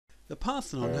The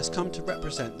Parthenon has come to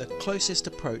represent the closest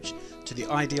approach to the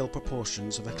ideal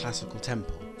proportions of a classical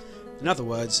temple. In other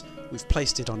words, we've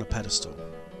placed it on a pedestal.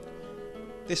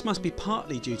 This must be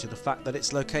partly due to the fact that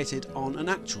it's located on an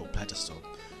actual pedestal,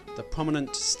 the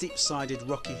prominent steep-sided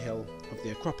rocky hill of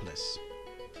the Acropolis.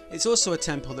 It's also a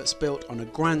temple that's built on a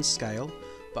grand scale,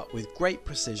 but with great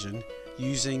precision,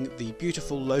 using the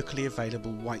beautiful locally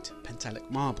available white Pentelic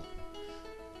marble.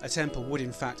 A temple would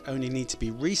in fact only need to be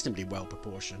reasonably well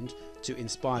proportioned to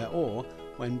inspire awe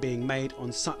when being made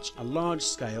on such a large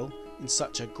scale in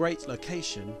such a great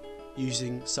location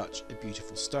using such a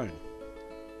beautiful stone.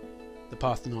 The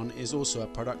Parthenon is also a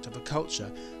product of a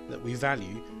culture that we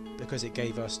value because it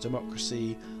gave us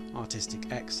democracy,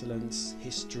 artistic excellence,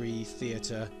 history,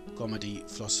 theatre, comedy,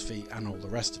 philosophy and all the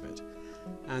rest of it,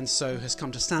 and so has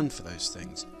come to stand for those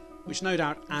things, which no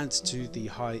doubt adds to the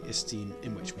high esteem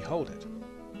in which we hold it.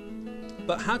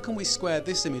 But how can we square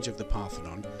this image of the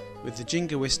Parthenon with the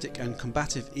jingoistic and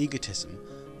combative egotism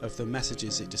of the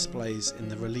messages it displays in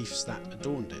the reliefs that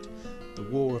adorned it? The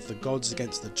war of the gods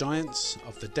against the giants,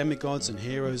 of the demigods and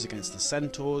heroes against the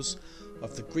centaurs,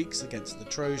 of the Greeks against the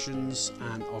Trojans,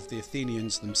 and of the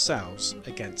Athenians themselves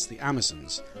against the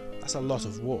Amazons. That's a lot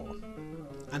of war.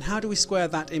 And how do we square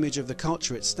that image of the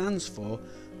culture it stands for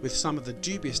with some of the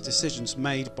dubious decisions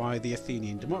made by the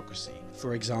Athenian democracy?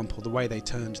 For example, the way they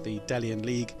turned the Delian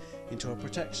League into a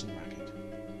protection racket.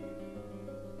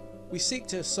 We seek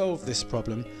to solve this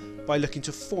problem by looking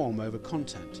to form over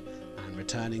content and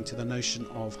returning to the notion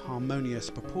of harmonious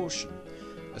proportion.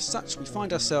 As such, we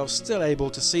find ourselves still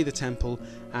able to see the temple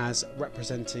as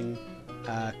representing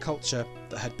a culture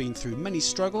that had been through many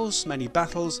struggles, many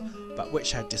battles, but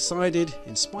which had decided,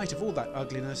 in spite of all that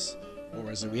ugliness,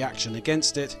 or as a reaction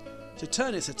against it, to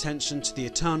turn its attention to the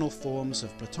eternal forms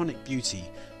of Platonic beauty,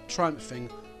 triumphing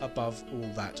above all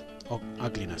that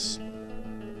ugliness.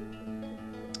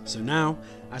 So now,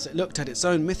 as it looked at its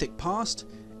own mythic past,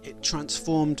 it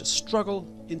transformed struggle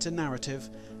into narrative,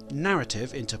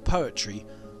 narrative into poetry,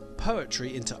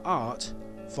 poetry into art,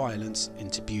 violence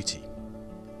into beauty.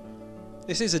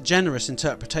 This is a generous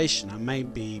interpretation and may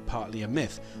be partly a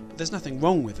myth, but there's nothing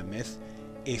wrong with a myth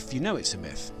if you know it's a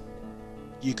myth.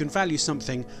 You can value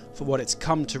something for what it's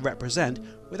come to represent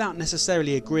without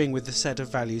necessarily agreeing with the set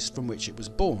of values from which it was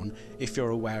born if you're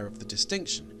aware of the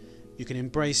distinction. You can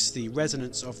embrace the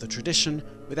resonance of the tradition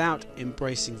without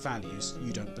embracing values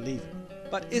you don't believe in.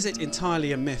 But is it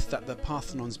entirely a myth that the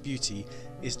Parthenon's beauty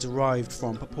is derived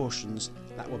from proportions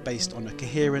that were based on a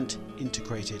coherent,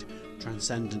 integrated,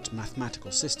 transcendent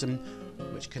mathematical system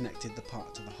which connected the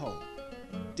part to the whole?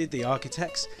 Did the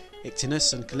architects,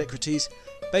 Ictinus and Callicrates,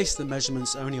 base the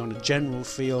measurements only on a general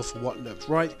feel for what looked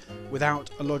right without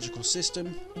a logical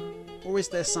system? Or is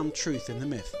there some truth in the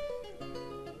myth?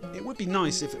 It would be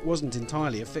nice if it wasn't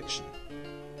entirely a fiction.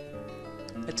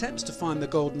 Attempts to find the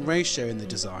golden ratio in the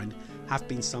design have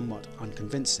been somewhat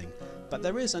unconvincing, but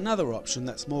there is another option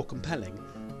that's more compelling,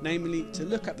 namely to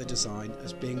look at the design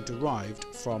as being derived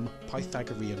from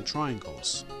Pythagorean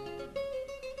triangles.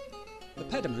 The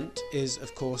pediment is,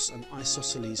 of course, an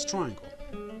isosceles triangle.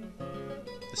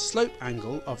 The slope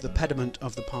angle of the pediment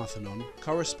of the Parthenon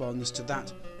corresponds to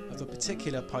that of a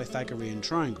particular Pythagorean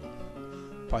triangle.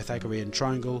 Pythagorean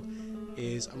triangle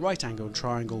is a right-angled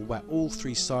triangle where all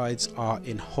three sides are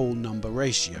in whole number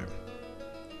ratio.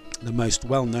 The most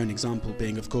well-known example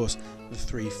being, of course, the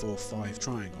 3-4-5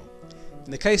 triangle.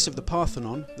 In the case of the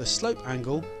Parthenon, the slope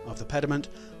angle of the pediment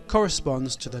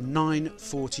corresponds to the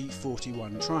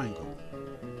 9-40-41 triangle.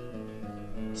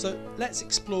 So let's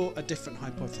explore a different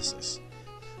hypothesis,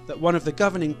 that one of the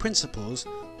governing principles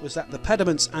was that the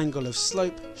pediment's angle of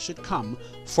slope should come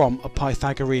from a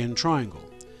Pythagorean triangle.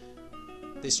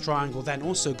 This triangle then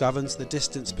also governs the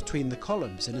distance between the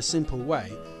columns in a simple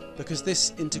way, because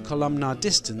this intercolumnar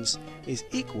distance is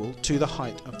equal to the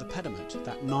height of the pediment,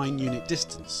 that 9-unit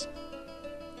distance.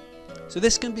 So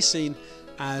this can be seen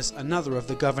as another of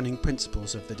the governing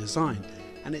principles of the design,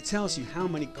 and it tells you how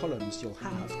many columns you'll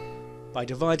have by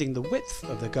dividing the width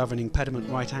of the governing pediment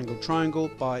right-angled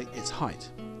triangle by its height.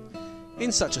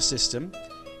 In such a system,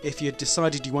 if you had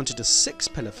decided you wanted a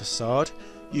 6-pillar facade,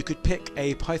 you could pick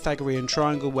a Pythagorean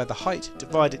triangle where the height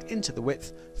divided into the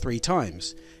width 3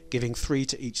 times, giving 3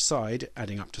 to each side,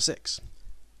 adding up to 6.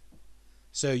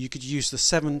 So you could use the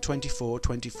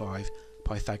 7-24-25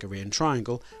 Pythagorean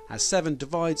triangle, as 7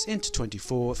 divides into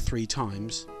 24 3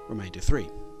 times, remainder 3.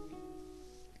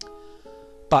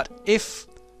 But if,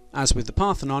 as with the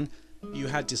Parthenon, you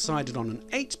had decided on an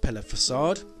 8-pillar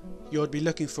facade, you would be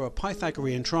looking for a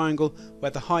Pythagorean triangle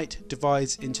where the height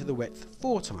divides into the width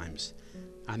 4 times,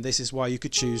 and this is why you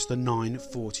could choose the 9,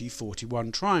 40,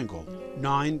 41 triangle.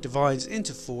 9 divides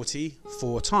into 40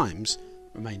 4 times,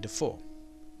 remainder 4.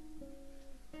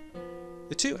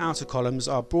 The two outer columns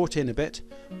are brought in a bit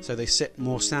so they sit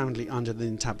more soundly under the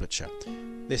entablature.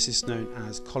 This is known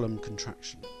as column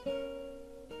contraction.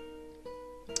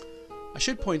 I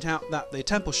should point out that the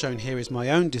temple shown here is my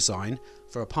own design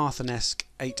for a Parthenesque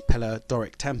 8-pillar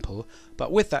Doric temple,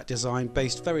 but with that design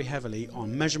based very heavily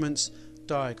on measurements,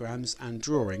 diagrams and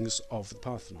drawings of the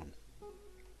Parthenon.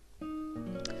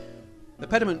 The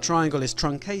pediment triangle is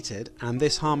truncated, and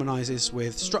this harmonises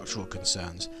with structural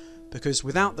concerns, because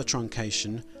without the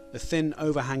truncation, the thin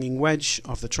overhanging wedge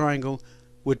of the triangle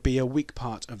would be a weak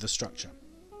part of the structure.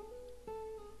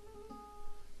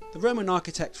 The Roman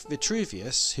architect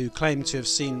Vitruvius, who claimed to have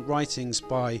seen writings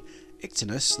by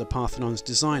Ictinus, the Parthenon's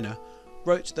designer,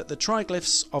 wrote that the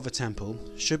triglyphs of a temple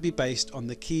should be based on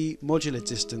the key modular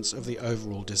distance of the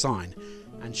overall design,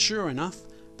 and sure enough,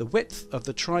 the width of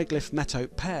the triglyph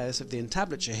metope pairs of the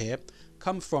entablature here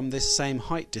come from this same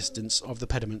height distance of the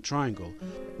pediment triangle,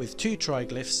 with 2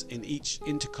 triglyphs in each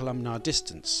intercolumnar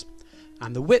distance,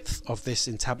 and the width of this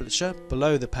entablature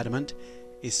below the pediment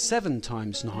is 7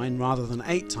 times 9 rather than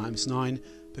 8 times 9,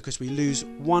 because we lose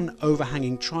one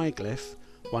overhanging triglyph,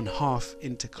 1/2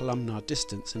 intercolumnar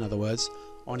distance in other words,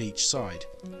 on each side,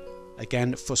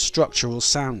 again for structural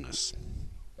soundness.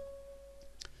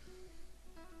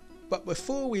 But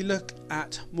before we look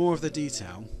at more of the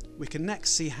detail, we can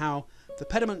next see how the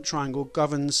pediment triangle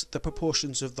governs the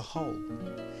proportions of the whole.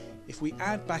 If we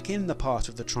add back in the part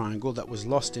of the triangle that was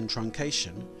lost in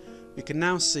truncation, we can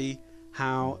now see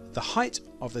how the height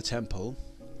of the temple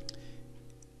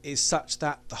is such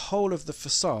that the whole of the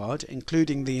facade,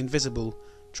 including the invisible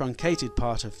truncated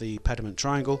part of the pediment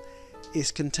triangle,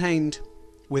 is contained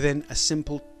within a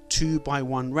simple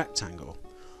 2x1 rectangle,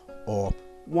 or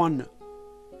 1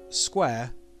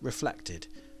 square reflected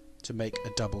to make a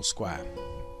double square.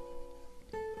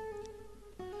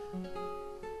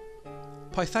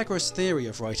 Pythagoras' theory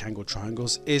of right-angled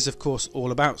triangles is of course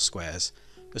all about squares.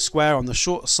 The square on the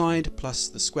short side plus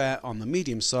the square on the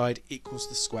medium side equals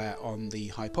the square on the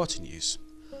hypotenuse.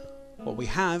 What we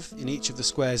have in each of the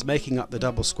squares making up the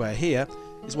double square here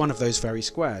is one of those very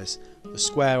squares, the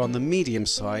square on the medium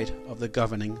side of the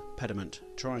governing pediment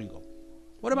triangle.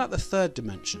 What about the third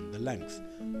dimension, the length?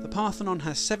 The Parthenon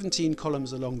has 17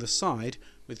 columns along the side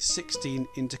with 16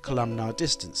 intercolumnar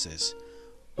distances,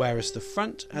 whereas the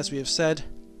front, as we have said,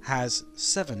 has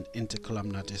 7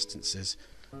 intercolumnar distances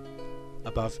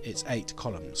above its 8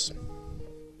 columns.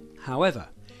 However,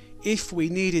 if we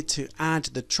needed to add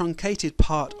the truncated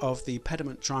part of the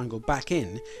pediment triangle back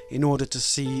in order to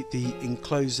see the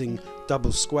enclosing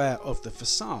double square of the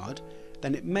facade,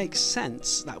 then it makes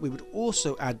sense that we would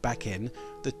also add back in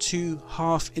the 2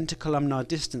 half intercolumnar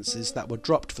distances that were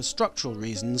dropped for structural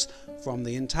reasons from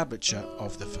the entablature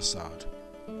of the facade.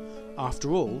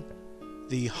 After all,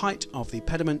 the height of the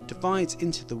pediment divides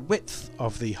into the width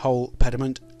of the whole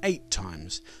pediment 8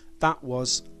 times. That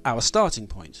was our starting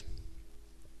point.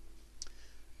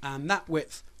 And that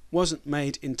width wasn't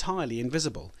made entirely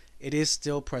invisible. It is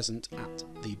still present at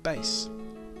the base.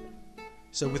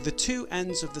 So with the 2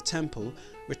 ends of the temple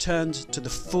returned to the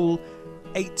full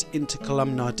 8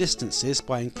 intercolumnar distances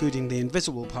by including the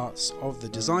invisible parts of the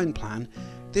design plan,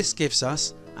 this gives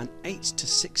us an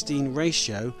 8:16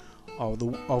 ratio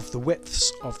of the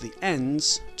widths of the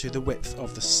ends to the width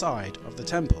of the side of the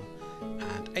temple.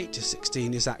 And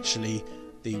 8:16 is actually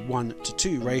the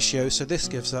 1:2 ratio, so this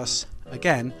gives us,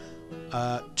 again,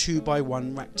 a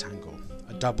 2x1 rectangle,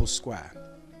 a double square.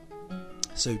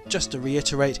 So just to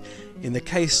reiterate, in the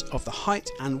case of the height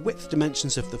and width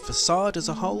dimensions of the facade as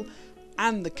a whole,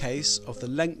 and the case of the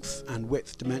length and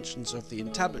width dimensions of the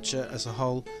entablature as a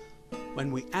whole,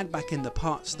 when we add back in the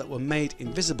parts that were made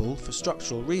invisible for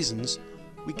structural reasons,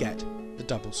 we get the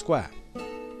double square.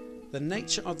 The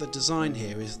nature of the design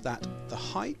here is that the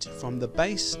height from the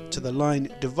base to the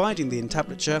line dividing the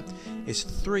entablature is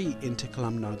 3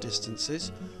 intercolumnar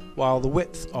distances, while the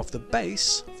width of the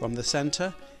base from the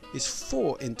centre is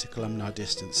 4 intercolumnar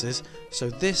distances, so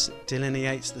this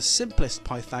delineates the simplest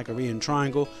Pythagorean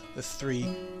triangle, the 3,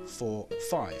 4,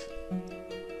 5.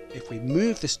 If we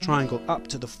move this triangle up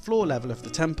to the floor level of the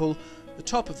temple, the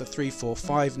top of the 3, 4,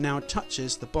 5 now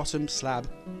touches the bottom slab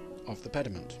of the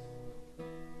pediment.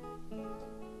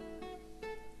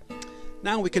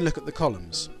 Now we can look at the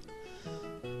columns.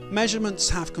 Measurements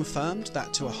have confirmed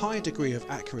that to a high degree of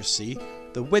accuracy,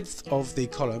 the width of the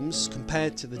columns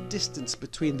compared to the distance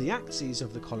between the axes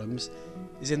of the columns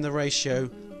is in the ratio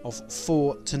of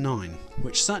 4:9,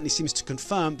 which certainly seems to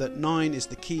confirm that 9 is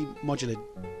the key modular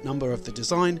number of the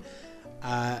design,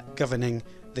 governing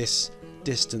this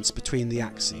distance between the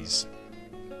axes,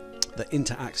 the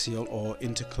interaxial or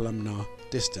intercolumnar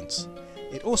distance.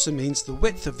 It also means the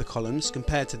width of the columns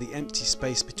compared to the empty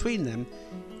space between them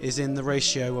is in the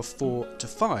ratio of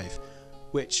 4:5,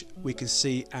 which we can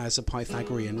see as a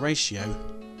Pythagorean ratio,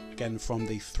 again from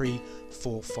the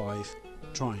 3-4-5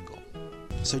 triangle.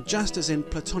 So just as in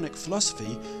Platonic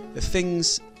philosophy, the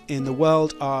things in the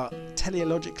world are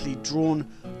teleologically drawn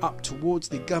up towards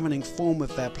the governing form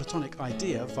of their Platonic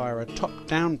idea via a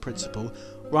top-down principle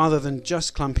rather than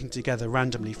just clumping together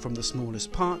randomly from the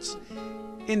smallest parts,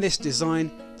 in this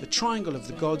design the triangle of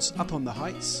the gods up on the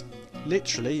heights,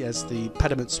 literally as the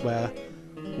pediments where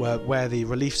the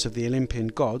reliefs of the Olympian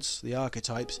gods, the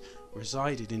archetypes,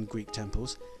 resided in Greek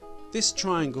temples, this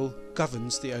triangle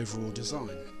governs the overall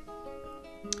design.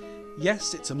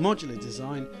 Yes, it's a modular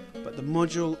design, but the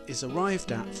module is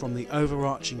arrived at from the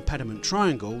overarching pediment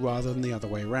triangle rather than the other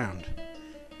way around.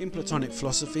 In Platonic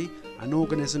philosophy, an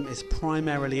organism is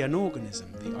primarily an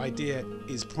organism. The idea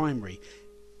is primary,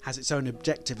 has its own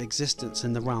objective existence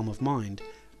in the realm of mind,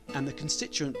 and the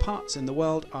constituent parts in the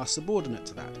world are subordinate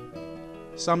to that.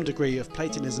 Some degree of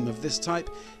Platonism of this type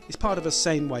is part of a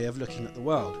sane way of looking at the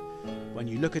world. When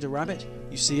you look at a rabbit,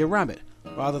 you see a rabbit,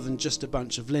 rather than just a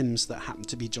bunch of limbs that happen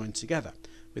to be joined together,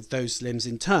 with those limbs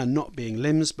in turn not being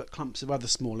limbs but clumps of other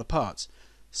smaller parts.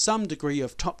 Some degree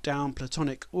of top-down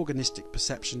Platonic organistic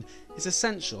perception is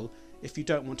essential if you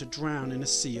don't want to drown in a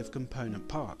sea of component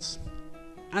parts.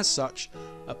 As such,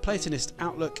 a Platonist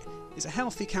outlook is a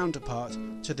healthy counterpart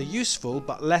to the useful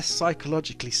but less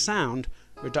psychologically sound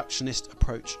reductionist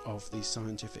approach of the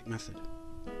scientific method.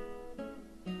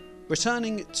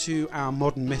 Returning to our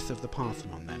modern myth of the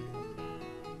Parthenon then.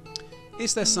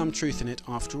 Is there some truth in it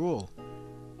after all?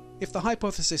 If the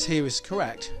hypothesis here is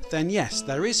correct, then yes,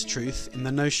 there is truth in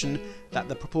the notion that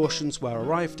the proportions were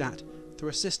arrived at through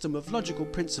a system of logical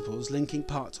principles linking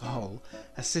part to whole,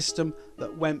 a system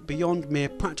that went beyond mere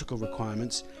practical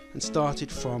requirements and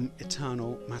started from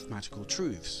eternal mathematical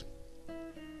truths.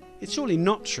 It's surely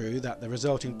not true that the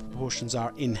resulting proportions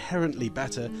are inherently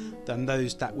better than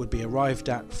those that would be arrived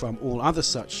at from all other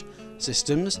such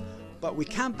systems, but we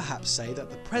can perhaps say that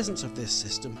the presence of this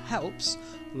system helps,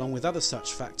 along with other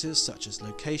such factors such as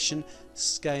location,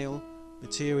 scale,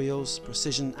 materials,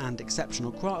 precision and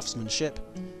exceptional craftsmanship,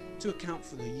 to account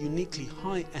for the uniquely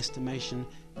high estimation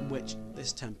in which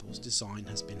this temple's design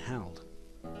has been held.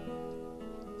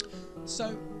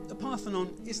 So, the Parthenon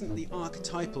isn't the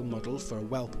archetypal model for a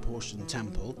well-proportioned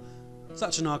temple.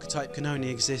 Such an archetype can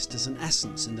only exist as an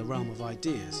essence in the realm of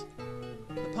ideas.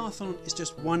 The Parthenon is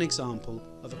just one example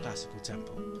of a classical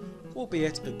temple,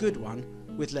 albeit a good one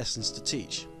with lessons to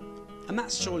teach. And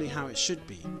that's surely how it should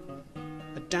be.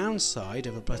 A downside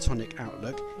of a Platonic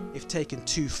outlook, if taken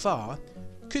too far,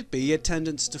 could be a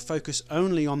tendency to focus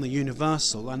only on the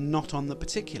universal and not on the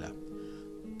particular.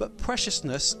 But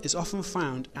preciousness is often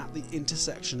found at the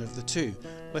intersection of the two,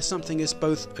 where something is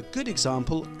both a good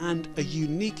example and a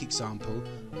unique example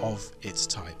of its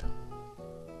type.